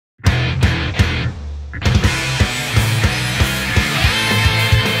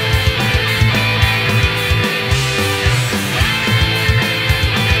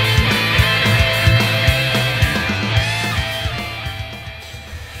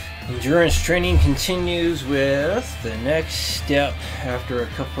Endurance training continues with the next step after a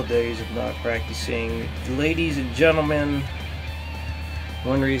couple of days of not practicing. Ladies and gentlemen,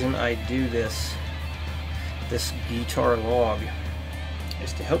 one reason I do this guitar log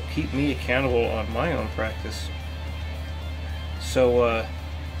is to help keep me accountable on my own practice. So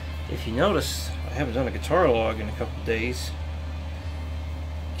if you notice I haven't done a guitar log in a couple of days,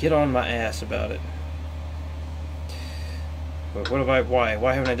 get on my ass about it. But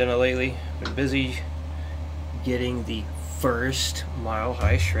why haven't I done it lately? I've been busy getting the first Mile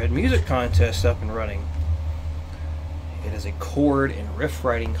High Shred music contest up and running. It is a chord and riff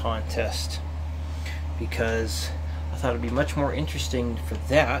writing contest because I thought it'd be much more interesting for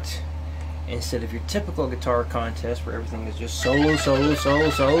that instead of your typical guitar contest where everything is just solo, solo, solo,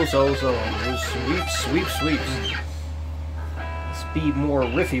 solo, solo, solo. Sweeps, sweeps, sweeps. Let's be more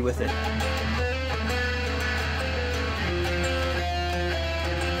riffy with it.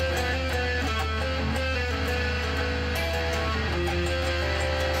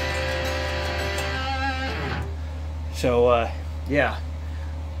 So, yeah,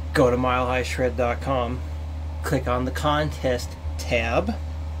 go to milehighshred.com, click on the contest tab,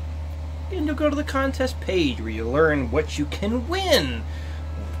 and you'll go to the contest page where you learn what you can win,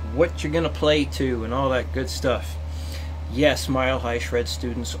 what you're going to play to, and all that good stuff. Yes, Mile High Shred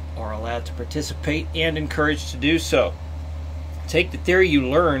students are allowed to participate and encouraged to do so. Take the theory you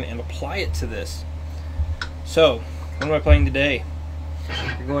learn and apply it to this. So, what am I playing today?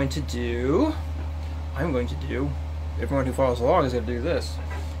 I'm going to do, everyone who follows along is going to do this.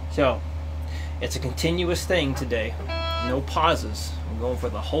 So, it's a continuous thing today. No pauses. I'm going for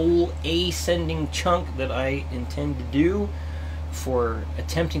the whole ascending chunk that I intend to do for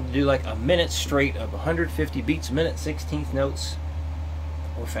attempting to do like a minute straight of 150 beats a minute, 16th notes,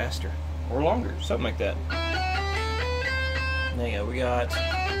 or faster, or longer, something like that. There you go, we got...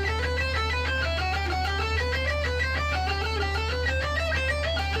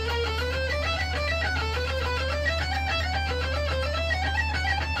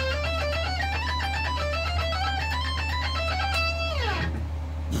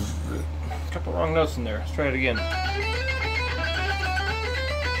 couple wrong notes in there. Let's try it again.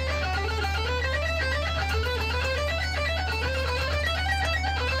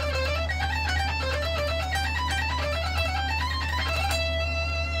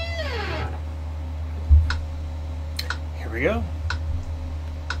 Here we go.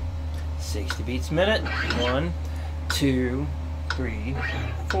 60 beats a minute. 1, 2, 3,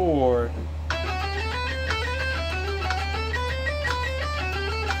 4.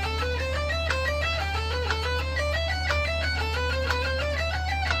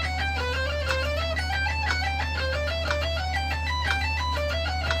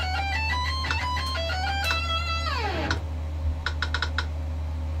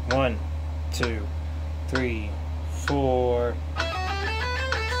 One, 2, 3, 4.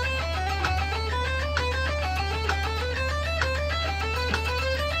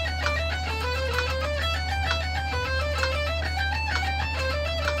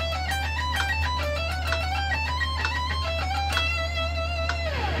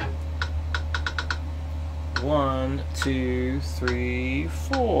 One, 2, 3,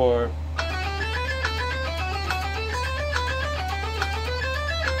 4.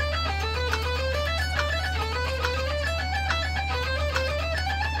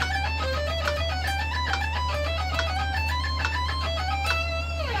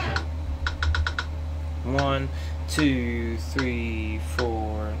 One, 2, 3,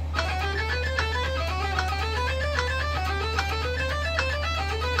 4.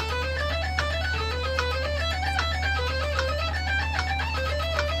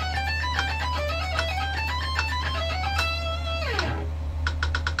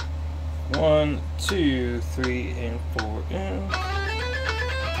 One, 2, 3, and 4. And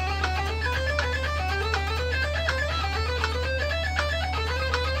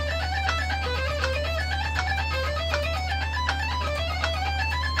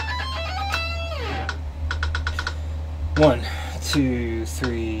 1, 2,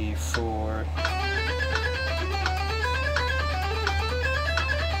 3, 4.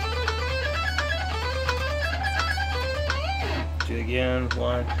 Do it again.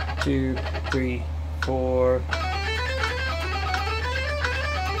 1, 2, 3, 4.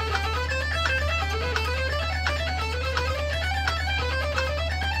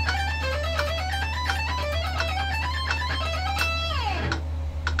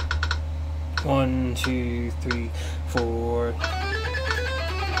 One, 2, 3, 4.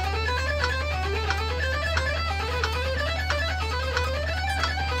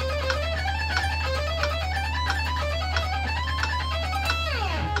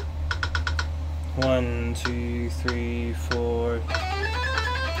 1, 2, 3, 4.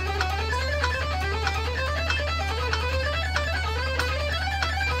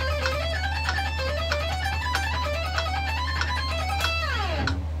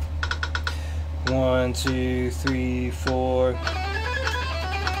 1, 2, 3, 4.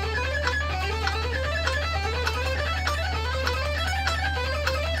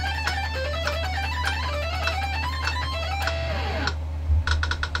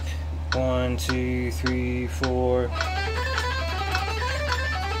 1, 2, 3, 4.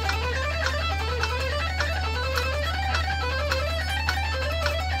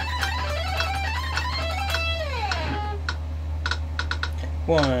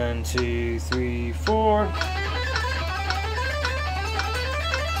 1, 2, 3, 4.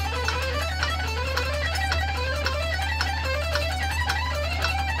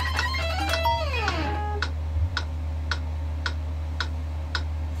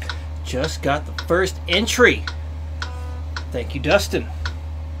 'Just got the first entry. Thank you, Dustin.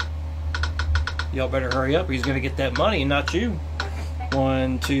 Y'all better hurry up. He's gonna get that money, not you.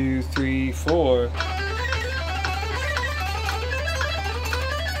 1, 2, 3, 4.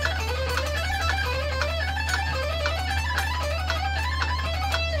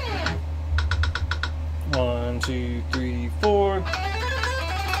 1, 2, 3, 4.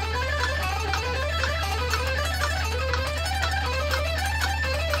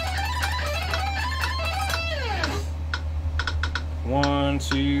 1,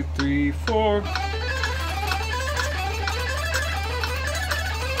 2, 3, 4.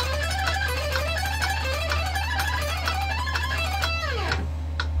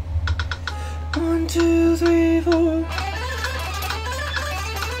 1, 2, 3, 4.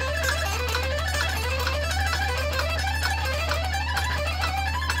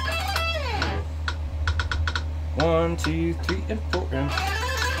 1, 2, 3, and 4.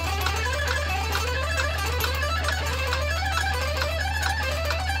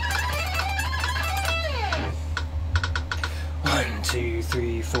 1, 2,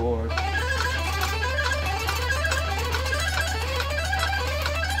 3, 4.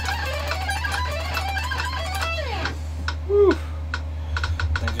 Woo.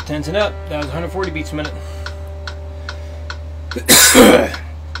 Things are tensing up. That was 140 beats a minute.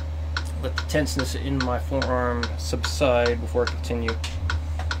 Let the tenseness in my forearm subside before I continue.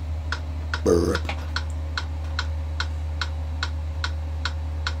 Burp.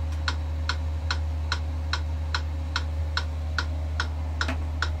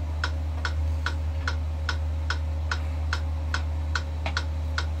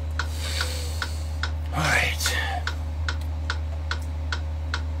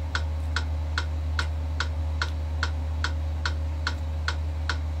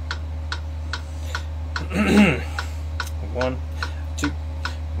 One, two,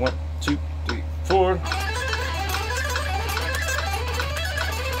 1, 2, 3, 4.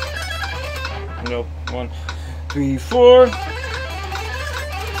 Nope. 1, 3, 4.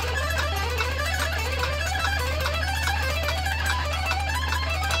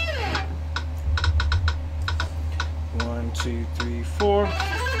 1, 2, 3, 4.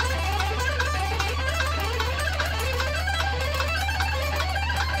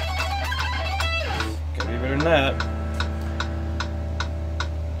 'Gotta be better than that.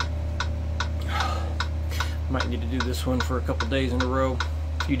 Might need to do this one for a couple days in a row,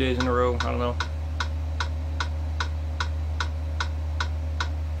 a few days in a row, I don't know.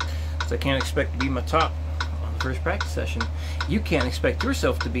 So I can't expect to be my top on the first practice session. You can't expect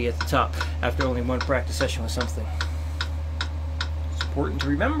yourself to be at the top after only one practice session with something. It's important to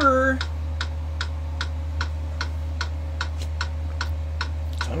remember.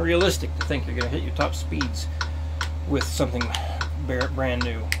 It's unrealistic to think you're going to hit your top speeds with something brand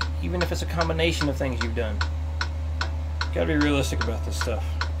new, even if it's a combination of things you've done. Gotta be realistic about this stuff.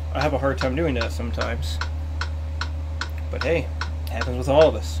 I have a hard time doing that sometimes. But hey, it happens with all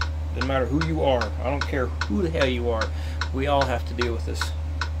of us. Doesn't matter who you are. I don't care who the hell you are. We all have to deal with this.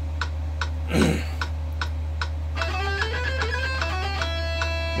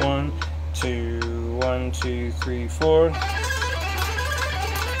 1, 2, 1, 2, 3, 4.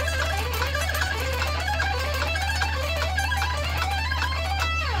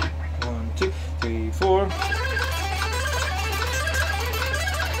 1, 2, 3, 4.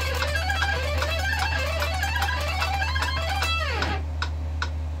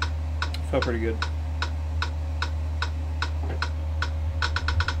 Felt pretty good.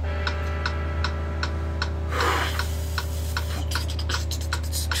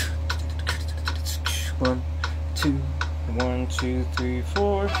 One, two, 1, 2, 3,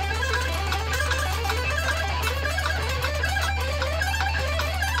 4. 1,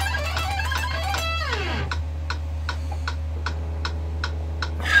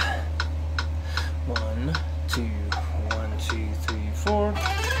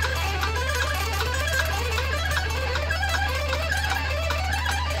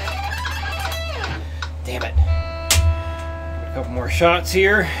 Damn it. A couple more shots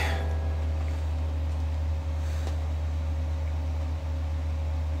here.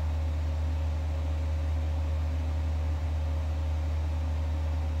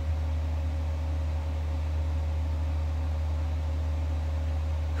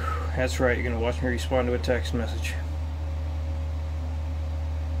 That's right, you're going to watch me respond to a text message.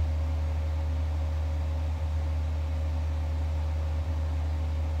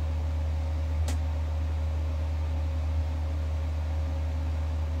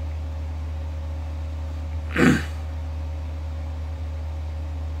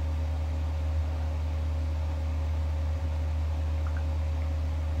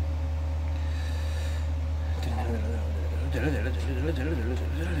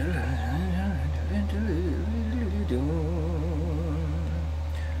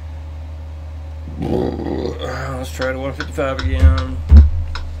 Let's try to 155 again.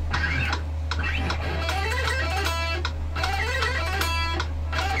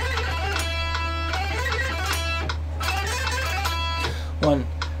 One,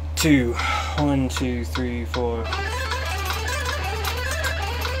 two, 1, 2, 3, 4.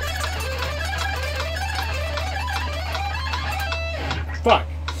 Fuck.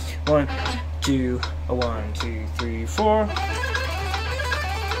 1, 2, 1, 2, 3, 4.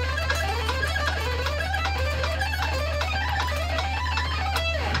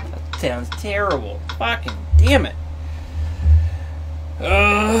 That sounds terrible. Fucking damn it.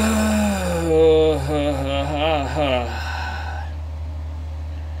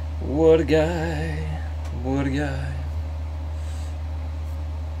 What a guy. What a guy.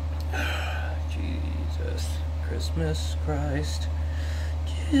 Jesus Christmas Christ.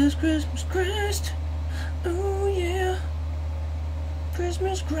 Jesus Christmas Christ. Oh yeah.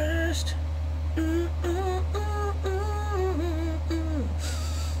 Christmas Christ.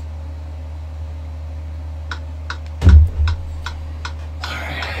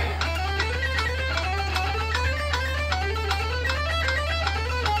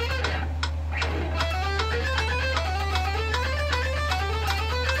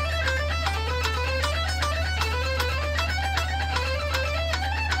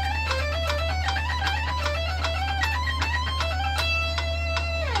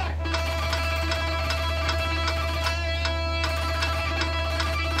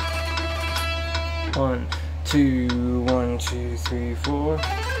 One, two, 1, 2, 3, 4.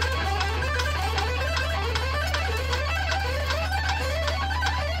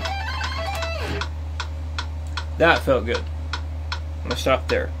 That felt good. I'm gonna stop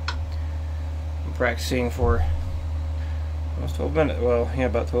there. I'm practicing for almost 12 minutes. Well, yeah,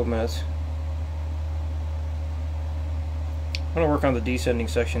 about 12 minutes. I'm gonna work on the descending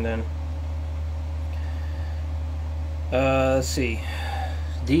section then. Let's see.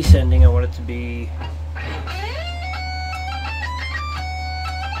 Descending, I want it to be.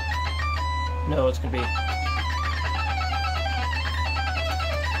 No, it's gonna be.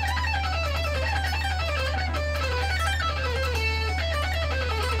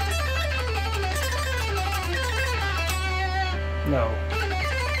 No.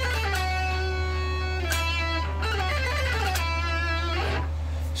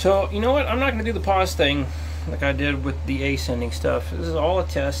 So, you know what? I'm not going to do the pause thing like I did with the ascending stuff. This is all a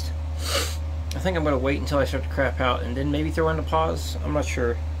test. I think I'm going to wait until I start to crap out and then maybe throw in the pause. I'm not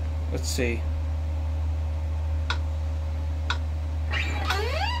sure. Let's see.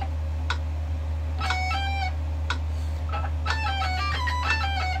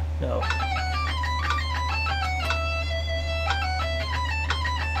 No.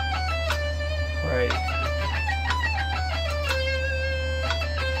 Right.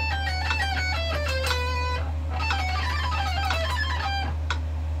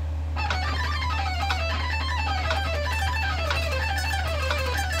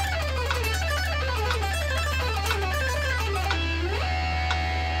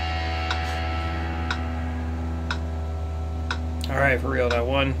 Alright, for real now.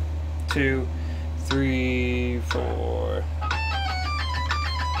 1, 2, 3, 4.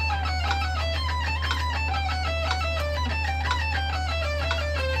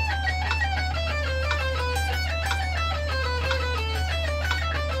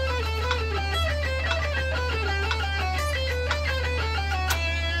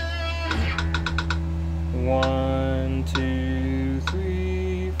 One, 2,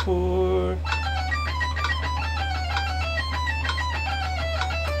 3, 4.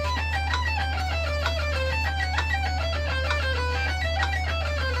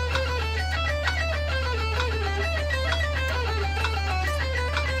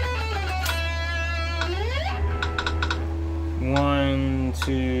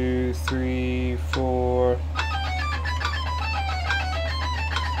 2, 3, 4.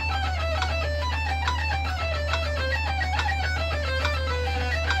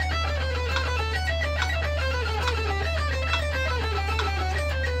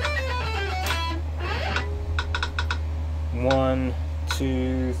 One,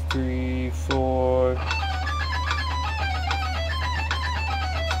 2, 3, 4.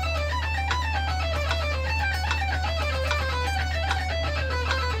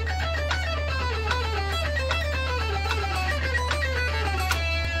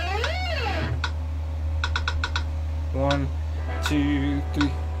 One, 2,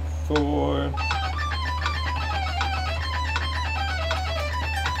 3, 4.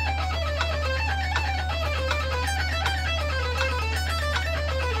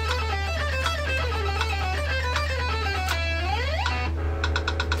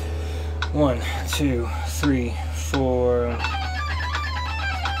 One, 2, 3, 4.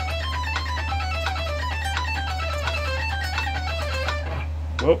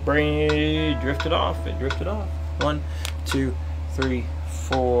 Whoop, brain drifted off. It drifted off. 1, 2, 3,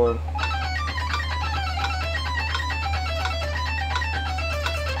 4.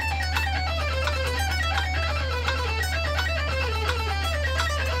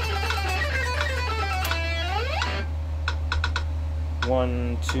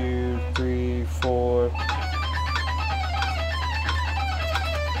 One, 2, 3, 4.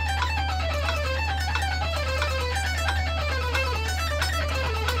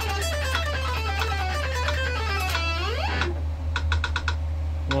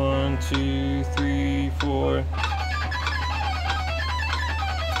 One, 2, 3, 4.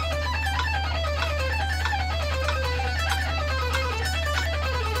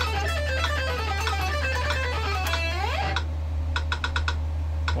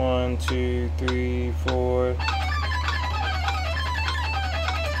 One, 2, 3, 4.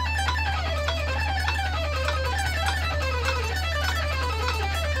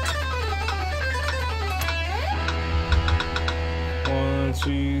 One,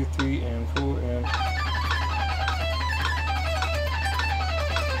 2, 3, and 4, and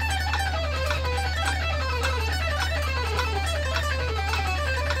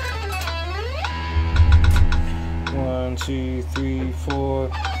 1, 2, 3, 4.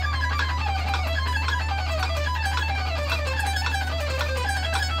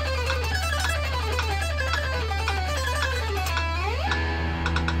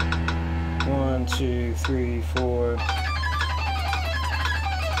 One, 2, 3, 4.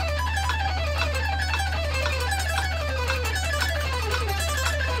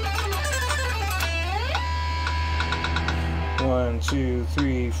 One, 2,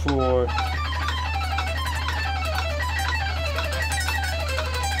 3, 4.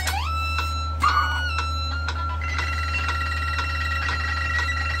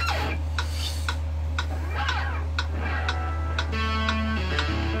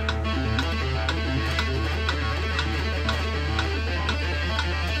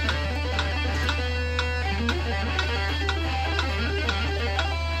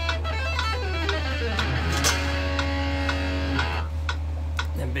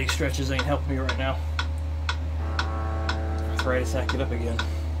 Them big stretches ain't helping me right now. Arthritis acted up again.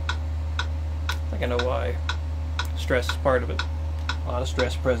 I think I know why. Stress is part of it. A lot of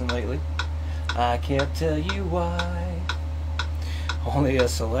stress present lately. I can't tell you why. Only a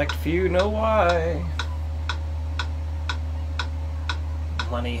select few know why.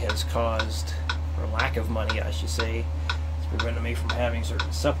 Money has caused, or lack of money I should say, has prevented me from having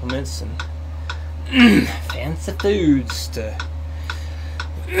certain supplements and fancy foods to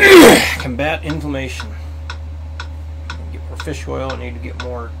combat inflammation. I need to get more fish oil, I need to get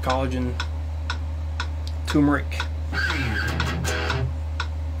more collagen, turmeric.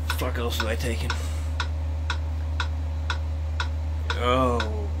 Fuck else was I taking?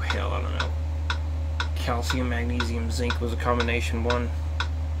 Oh, hell, I don't know. Calcium, magnesium, zinc was a combination one.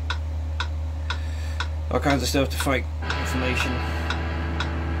 All kinds of stuff to fight inflammation.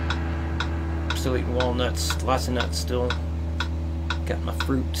 I'm still eating walnuts, lots of nuts still. Got my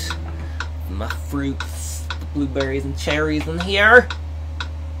fruits, the blueberries and cherries in here.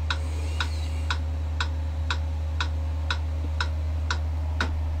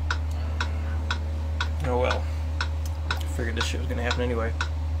 Oh well, I figured this shit was gonna happen anyway.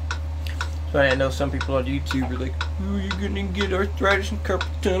 So I know some people on YouTube are like, oh, you're gonna get arthritis and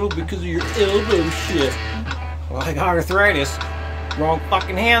carpal tunnel because of your elbow shit. Well, I got arthritis. Wrong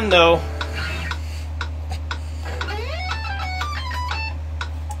fucking hand though.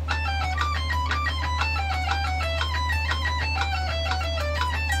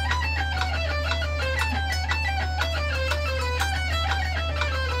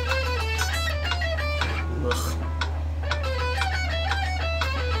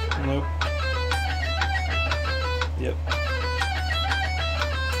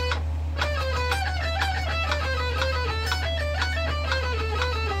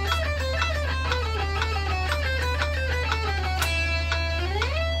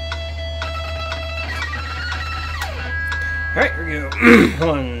 we go.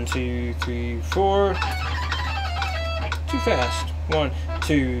 1, 2, 3, 4. Too fast. 1,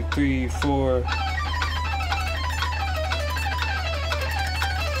 2, 3, 4.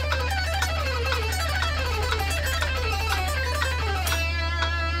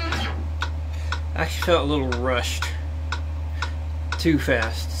 I actually felt a little rushed. Too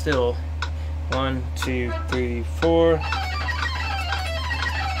fast. Still. 1, 2, 3, 4.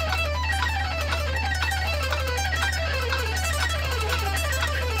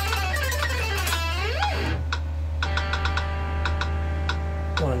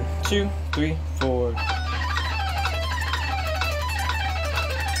 One, two, three, four.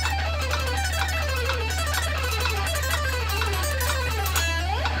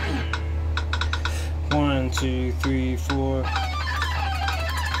 One, two, three, four.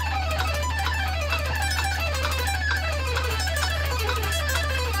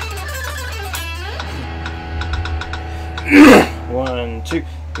 One, two,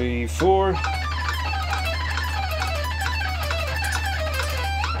 three, four.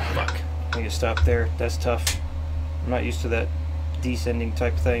 Fuck. I need to stop there. That's tough. I'm not used to that descending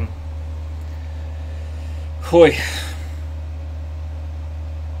type thing. Hoy.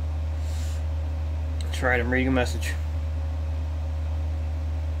 That's right, I'm reading a message.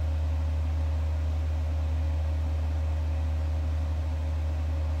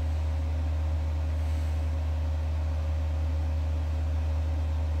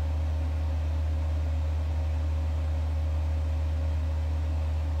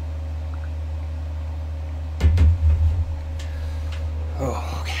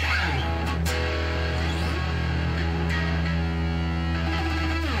 Oh, okay.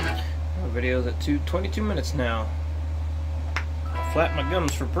 The video's at 22 minutes now. I flapped my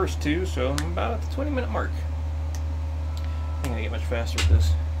gums for first two, so I'm about at the 20-minute mark. I'm gonna get much faster with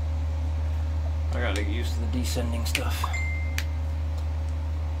this. I gotta get used to the descending stuff.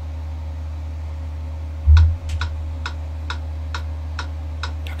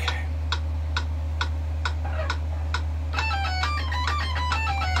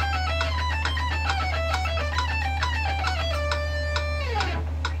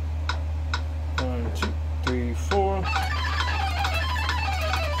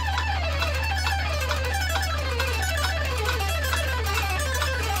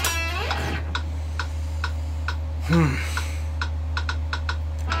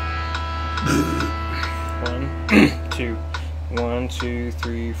 One, two,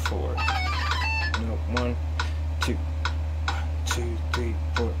 three, four. No, 1, 2, 2, 3,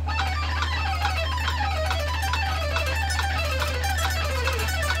 4.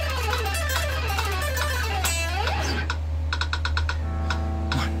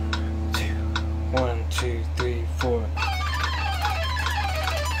 One, two, three, four.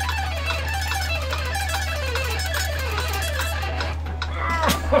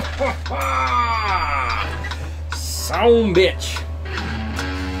 Son bitch.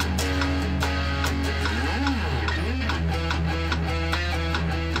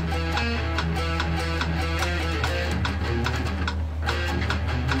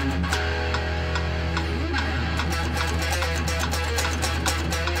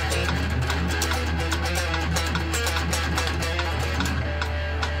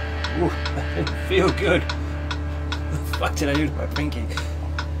 Ooh, that didn't feel good. What the fuck did I do to my pinky?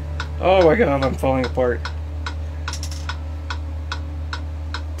 Oh my god, I'm falling apart.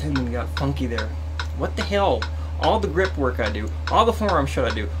 Tendon got funky there. What the hell? All the grip work I do, all the forearm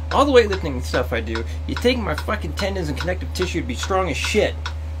shot I do, all the weightlifting stuff I do, you take my fucking tendons and connective tissue to be strong as shit.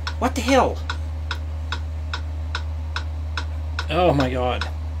 What the hell? Oh my god.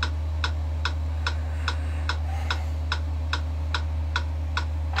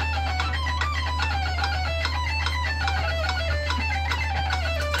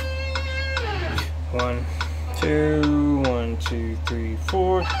 One, two, 1, 2, 3,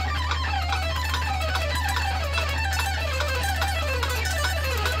 4.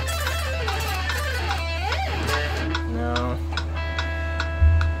 No.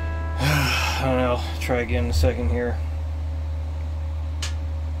 I don't know. Try again in a second here.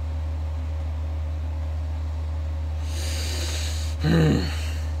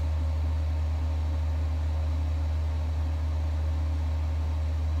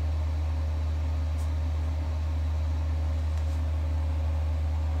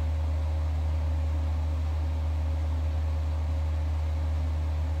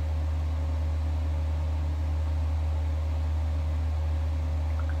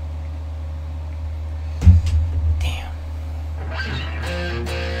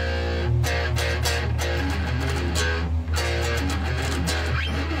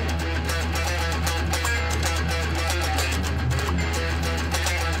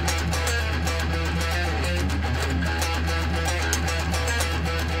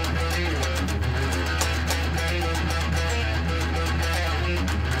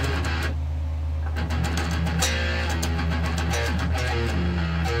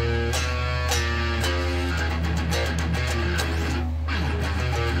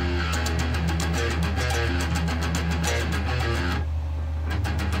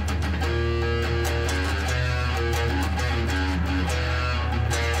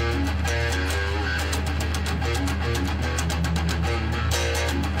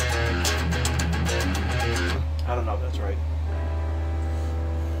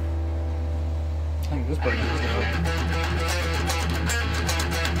 This button is now.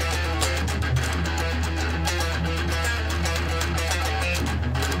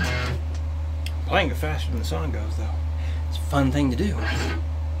 Playing it faster than the song goes, though. It's a fun thing to do.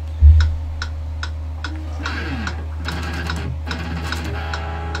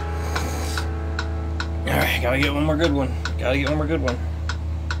 Alright, gotta get one more good one. Gotta get one more good one.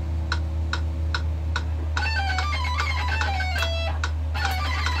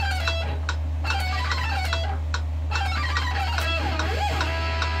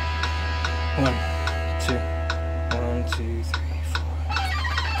 One, two, three, four.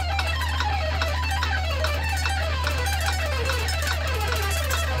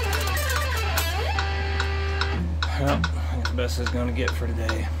 Well, that's the best it's gonna get for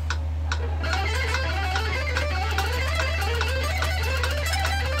today.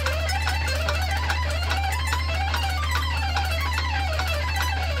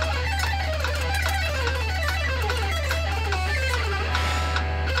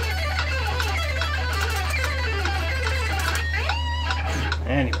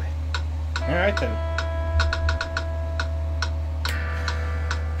 Anyway, alright then.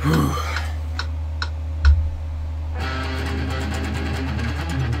 Whew.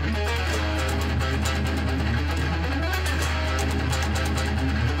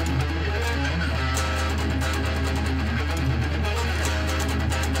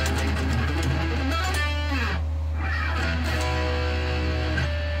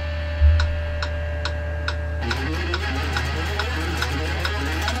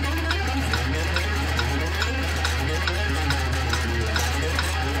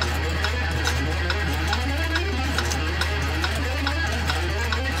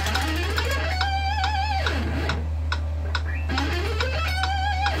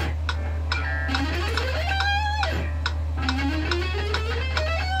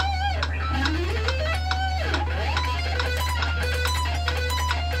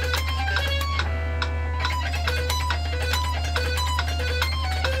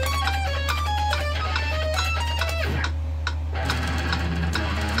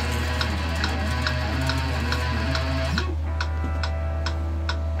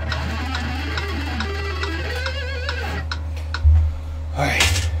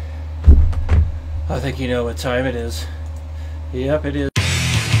 Alright. I think you know what time it is. Yep, it is.